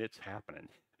 man. I mean, it's happening.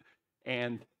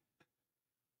 And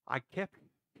I kept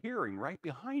hearing right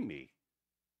behind me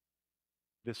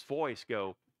this voice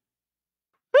go,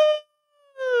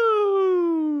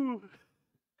 "Woo!"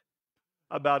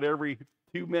 about every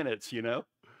 2 minutes, you know?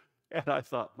 And I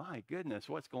thought, my goodness,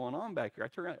 what's going on back here? I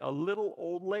turned around, a little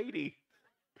old lady,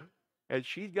 and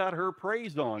she's got her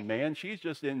praise on, man. She's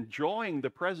just enjoying the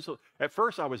presence of, at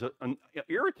first I was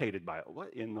irritated by it.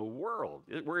 What in the world?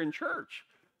 We're in church.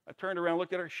 I turned around,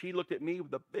 looked at her. She looked at me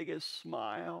with the biggest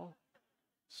smile.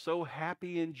 So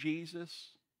happy in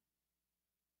Jesus.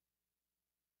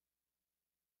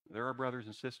 They're our brothers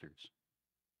and sisters.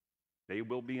 They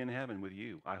will be in heaven with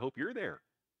you. I hope you're there.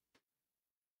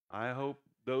 I hope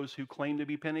those who claim to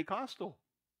be Pentecostal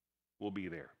will be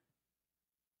there.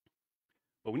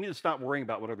 But we need to stop worrying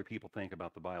about what other people think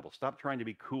about the Bible. Stop trying to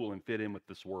be cool and fit in with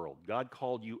this world. God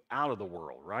called you out of the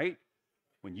world, right?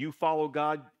 When you follow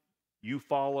God, you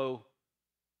follow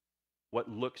what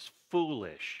looks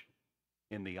foolish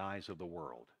in the eyes of the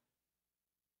world.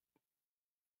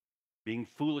 Being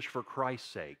foolish for Christ's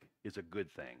sake is a good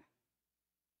thing.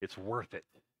 It's worth it.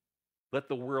 Let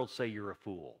the world say you're a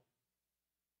fool.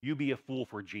 You be a fool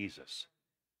for Jesus.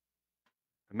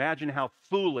 Imagine how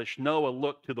foolish Noah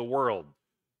looked to the world.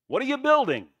 What are you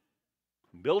building?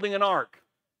 I'm building an ark.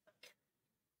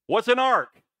 What's an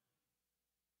ark?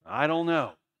 I don't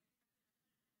know.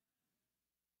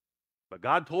 But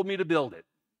God told me to build it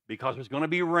because there's going to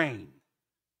be rain.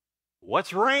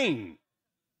 What's rain?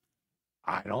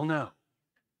 I don't know.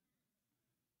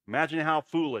 Imagine how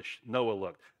foolish Noah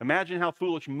looked. Imagine how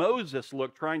foolish Moses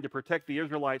looked trying to protect the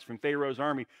Israelites from Pharaoh's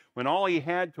army when all he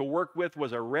had to work with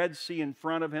was a Red Sea in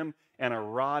front of him and a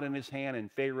rod in his hand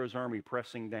and Pharaoh's army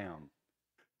pressing down.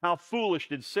 How foolish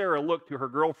did Sarah look to her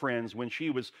girlfriends when she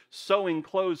was sewing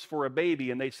clothes for a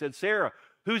baby and they said, "Sarah,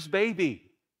 whose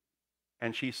baby?"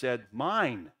 And she said,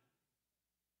 "Mine."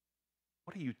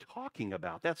 What are you talking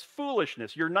about? That's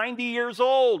foolishness. You're 90 years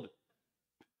old.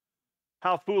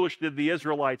 How foolish did the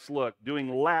Israelites look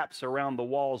doing laps around the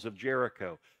walls of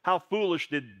Jericho? How foolish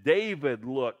did David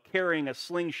look carrying a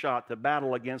slingshot to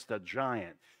battle against a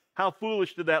giant? How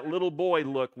foolish did that little boy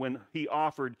look when he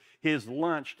offered his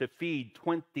lunch to feed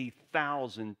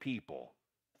 20,000 people?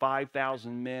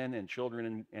 5,000 men and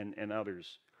children and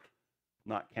others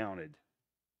not counted.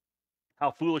 How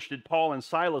foolish did Paul and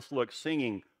Silas look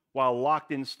singing while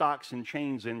locked in stocks and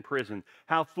chains in prison?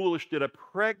 How foolish did a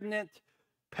pregnant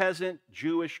peasant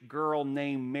Jewish girl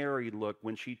named Mary look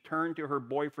when she turned to her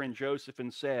boyfriend Joseph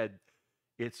and said,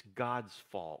 "It's God's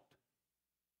fault"?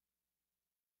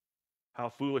 How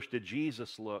foolish did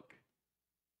Jesus look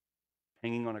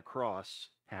hanging on a cross,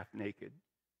 half naked,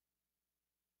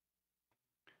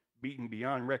 beaten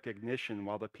beyond recognition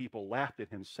while the people laughed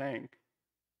at him, saying,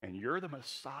 "And you're the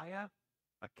Messiah,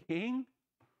 a king?"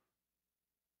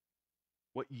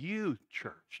 What you,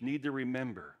 church, need to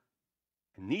remember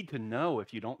and need to know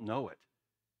if you don't know it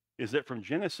is that from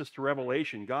Genesis to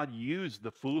Revelation, God used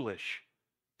the foolish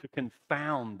to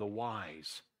confound the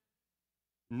wise.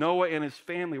 Noah and his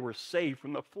family were saved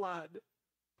from the flood.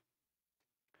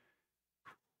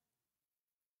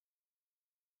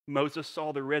 Moses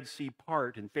saw the Red Sea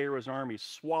part and Pharaoh's army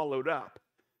swallowed up.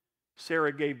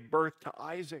 Sarah gave birth to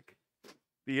Isaac.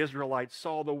 The Israelites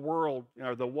saw the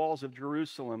walls of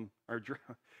Jerusalem.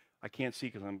 I can't see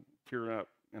because I'm tearing up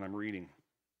and I'm reading.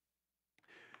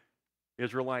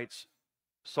 Israelites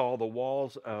saw the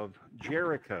walls of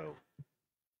Jericho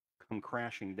come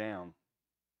crashing down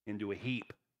into a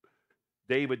heap.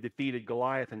 David defeated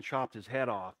Goliath and chopped his head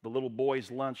off. The little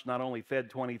boy's lunch not only fed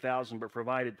 20,000, but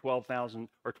provided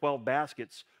 12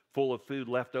 baskets full of food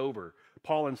left over.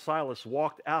 Paul and Silas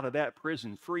walked out of that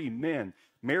prison free men.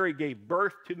 Mary gave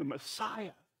birth to the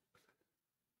Messiah.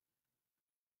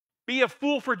 Be a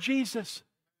fool for Jesus.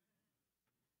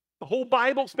 The whole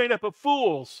Bible's made up of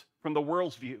fools from the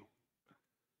world's view.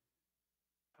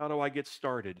 How do I get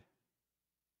started?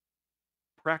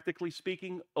 Practically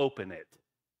speaking, open it.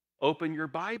 Open your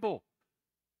Bible.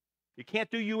 It can't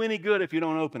do you any good if you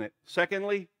don't open it.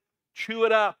 Secondly, chew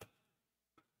it up.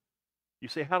 You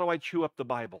say, how do I chew up the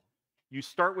Bible? You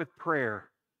start with prayer.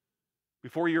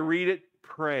 Before you read it,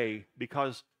 pray,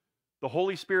 because the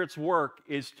Holy Spirit's work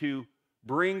is to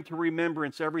bring to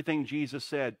remembrance everything Jesus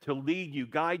said, to lead you,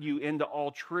 guide you into all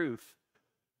truth.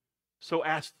 So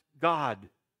ask God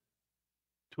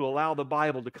to allow the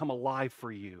Bible to come alive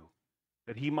for you,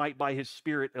 that He might, by His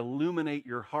Spirit, illuminate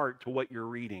your heart to what you're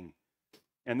reading.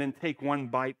 And then take one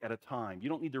bite at a time. You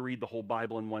don't need to read the whole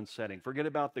Bible in one setting. Forget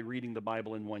about reading the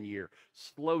Bible in 1 year.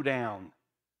 Slow down.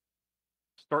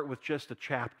 Start with just a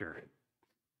chapter.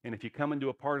 And if you come into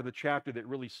a part of the chapter that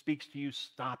really speaks to you,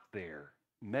 stop there.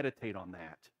 Meditate on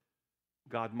that.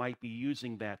 God might be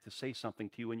using that to say something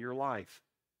to you in your life.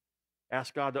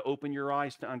 Ask God to open your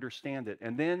eyes to understand it.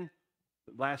 And then,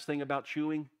 the last thing about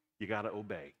chewing, you got to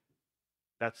obey.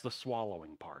 That's the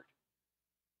swallowing part.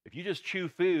 If you just chew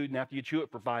food and after you chew it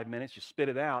for 5 minutes, you spit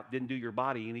it out, didn't do your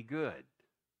body any good.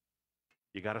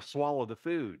 You got to swallow the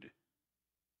food.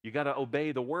 You got to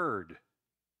obey the word.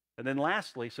 And then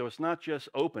lastly, so it's not just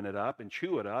open it up and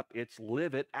chew it up, it's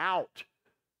live it out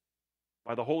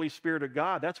by the Holy Spirit of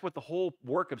God. That's what the whole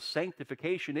work of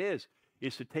sanctification is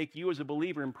to take you as a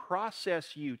believer and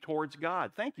process you towards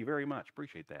God. Thank you very much.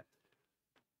 Appreciate that.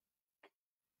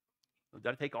 Did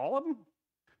I take all of them?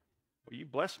 Well, you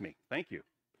blessed me. Thank you.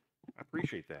 I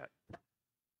appreciate that.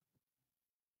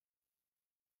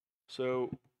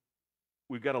 So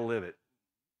we've got to live it.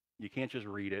 You can't just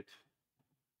read it.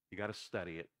 You got to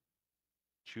study it,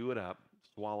 chew it up,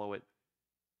 swallow it.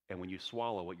 And when you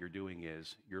swallow, what you're doing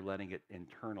is you're letting it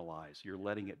internalize. You're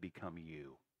letting it become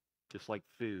you. Just like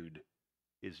food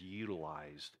is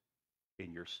utilized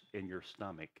in your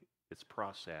stomach, it's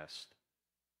processed.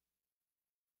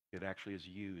 It actually is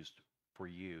used for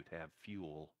you to have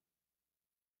fuel,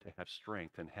 to have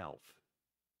strength and health.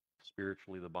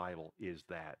 Spiritually, the Bible is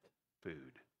that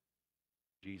food.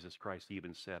 Jesus Christ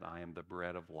even said, I am the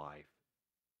bread of life.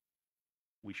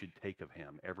 We should take of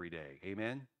Him every day.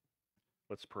 Amen?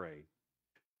 Let's pray.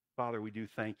 Father, we do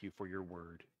thank you for your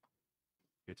word.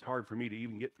 It's hard for me to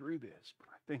even get through this, but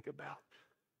I think about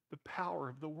the power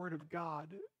of the word of God,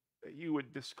 that you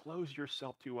would disclose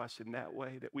yourself to us in that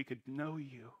way, that we could know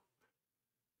you,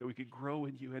 that we could grow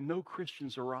in you. And no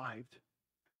Christians arrived.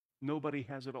 Nobody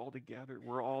has it all together.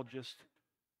 We're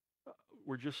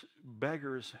just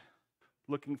beggars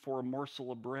looking for a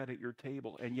morsel of bread at your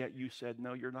table. And yet you said,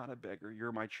 no, you're not a beggar.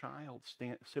 You're my child.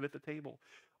 Sit at the table.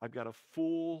 I've got a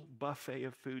full buffet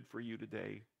of food for you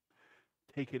today.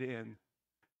 Take it in.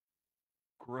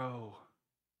 Grow.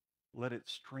 Let it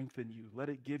strengthen you. Let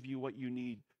it give you what you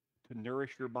need to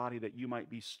nourish your body that you might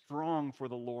be strong for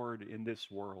the Lord in this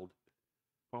world.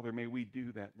 Father, may we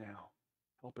do that now.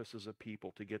 Help us as a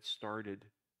people to get started.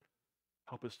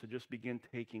 Help us to just begin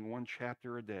taking one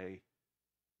chapter a day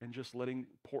and just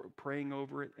praying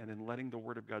over it, and then letting the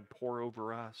Word of God pour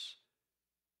over us.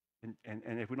 And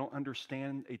if we don't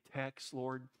understand a text,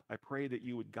 Lord, I pray that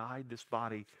you would guide this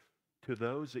body to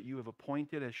those that you have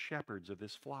appointed as shepherds of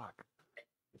this flock,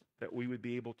 that we would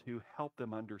be able to help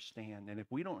them understand. And if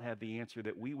we don't have the answer,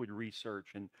 that we would research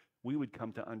and we would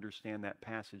come to understand that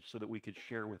passage so that we could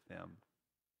share with them.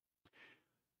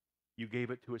 You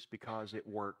gave it to us because it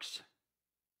works,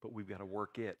 but we've got to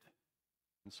work it.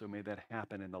 And so may that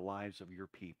happen in the lives of your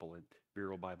people at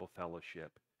Vero Bible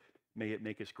Fellowship. May it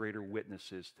make us greater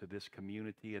witnesses to this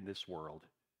community and this world.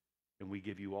 And we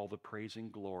give you all the praise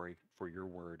and glory for your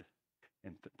word.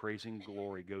 And praise and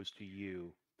glory goes to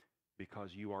you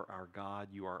because you are our God,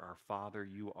 you are our Father,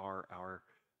 you are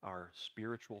our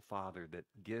spiritual Father that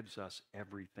gives us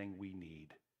everything we need.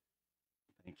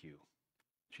 Thank you.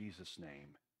 In Jesus' name,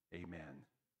 amen.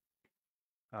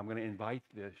 I'm going to invite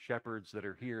the shepherds that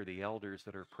are here, the elders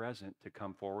that are present, to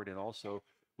come forward. And also,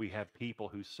 we have people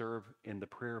who serve in the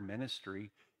prayer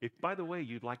ministry. If, by the way,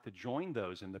 you'd like to join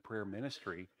those in the prayer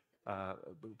ministry,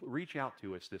 reach out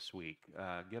to us this week.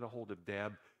 Get a hold of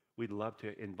Deb. We'd love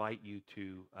to invite you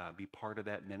to be part of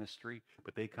that ministry,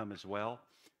 but they come as well.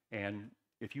 And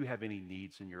if you have any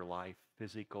needs in your life,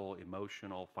 physical,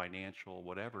 emotional, financial,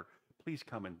 whatever, please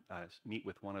come and meet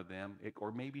with one of them.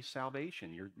 Or maybe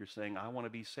salvation. You're saying, I want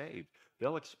to be saved.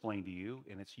 They'll explain to you,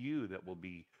 and it's you that will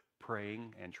be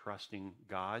praying and trusting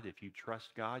God. If you trust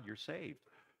God, you're saved.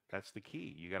 That's the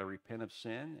key. You got to repent of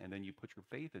sin, and then you put your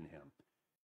faith in him.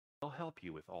 They'll help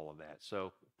you with all of that.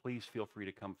 So please feel free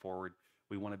to come forward.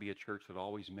 We want to be a church that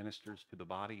always ministers to the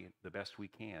body the best we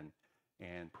can.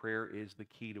 And prayer is the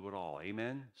key to it all.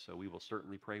 Amen? So we will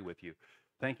certainly pray with you.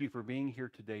 Thank you for being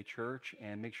here today, church,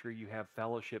 and make sure you have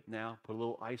fellowship now. Put a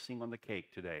little icing on the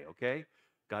cake today, okay?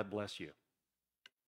 God bless you.